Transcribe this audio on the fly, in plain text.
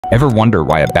Ever wonder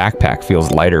why a backpack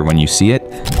feels lighter when you see it,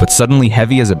 but suddenly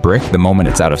heavy as a brick the moment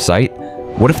it's out of sight?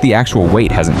 What if the actual weight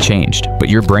hasn't changed, but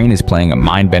your brain is playing a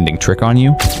mind-bending trick on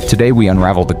you? Today we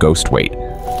unravel the ghost weight,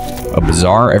 a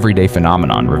bizarre everyday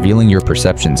phenomenon revealing your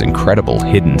perception's incredible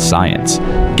hidden science.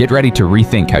 Get ready to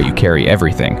rethink how you carry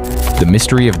everything. The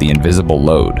mystery of the invisible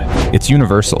load. It's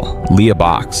universal. Leave a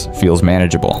box, feels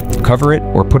manageable. Cover it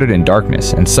or put it in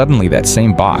darkness, and suddenly that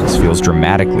same box feels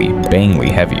dramatically, bangly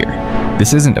heavier.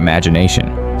 This isn't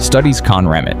imagination. Studies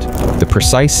confirm it. The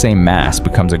precise same mass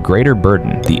becomes a greater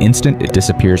burden the instant it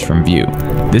disappears from view.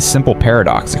 This simple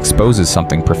paradox exposes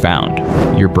something profound.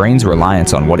 Your brain's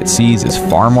reliance on what it sees is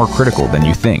far more critical than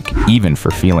you think, even for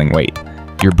feeling weight.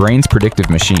 Your brain's predictive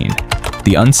machine,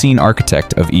 the unseen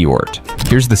architect of Eort.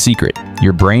 Here's the secret.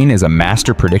 Your brain is a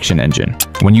master prediction engine.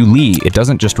 When you lee, it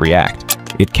doesn't just react,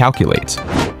 it calculates.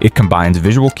 It combines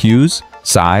visual cues,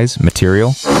 size,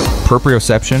 material,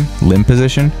 proprioception, limb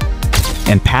position,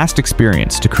 and past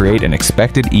experience to create an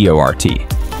expected EORT.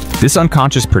 This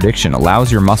unconscious prediction allows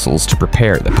your muscles to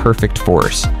prepare the perfect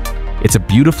force. It's a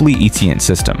beautifully efficient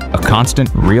system, a constant,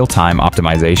 real-time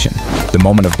optimization, the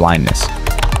moment of blindness.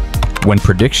 When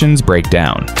predictions break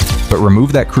down, but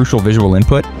remove that crucial visual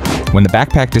input, when the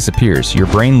backpack disappears, your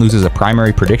brain loses a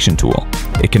primary prediction tool.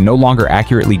 It can no longer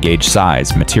accurately gauge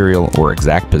size, material, or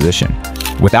exact position.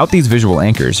 Without these visual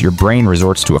anchors, your brain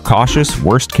resorts to a cautious,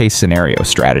 worst-case scenario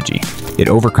strategy. It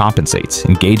overcompensates,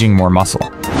 engaging more muscle.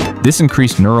 This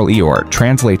increased neural EOR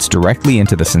translates directly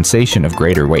into the sensation of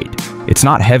greater weight. It's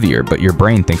not heavier, but your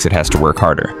brain thinks it has to work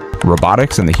harder.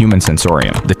 Robotics and the human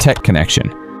sensorium, the tech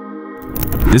connection.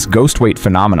 This ghost weight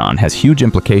phenomenon has huge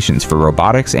implications for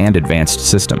robotics and advanced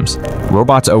systems.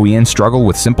 Robots OEM struggle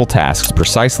with simple tasks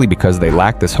precisely because they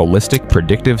lack this holistic,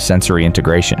 predictive sensory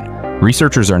integration.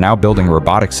 Researchers are now building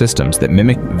robotic systems that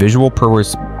mimic visual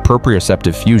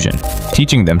proprioceptive fusion,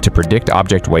 teaching them to predict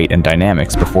object weight and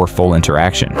dynamics before full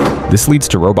interaction. This leads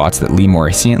to robots that lee more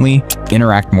efficiently,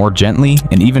 interact more gently,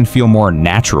 and even feel more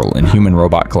natural in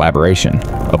human-robot collaboration,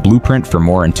 a blueprint for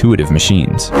more intuitive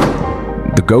machines.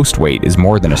 The ghost weight is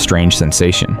more than a strange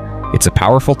sensation. It's a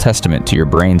powerful testament to your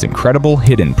brain's incredible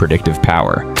hidden predictive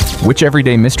power. Which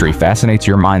everyday mystery fascinates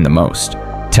your mind the most?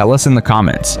 Tell us in the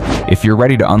comments. If you're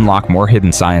ready to unlock more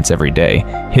hidden science every day,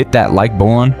 hit that like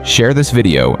button, share this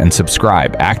video, and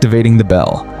subscribe, activating the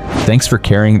bell. Thanks for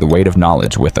carrying the weight of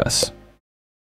knowledge with us.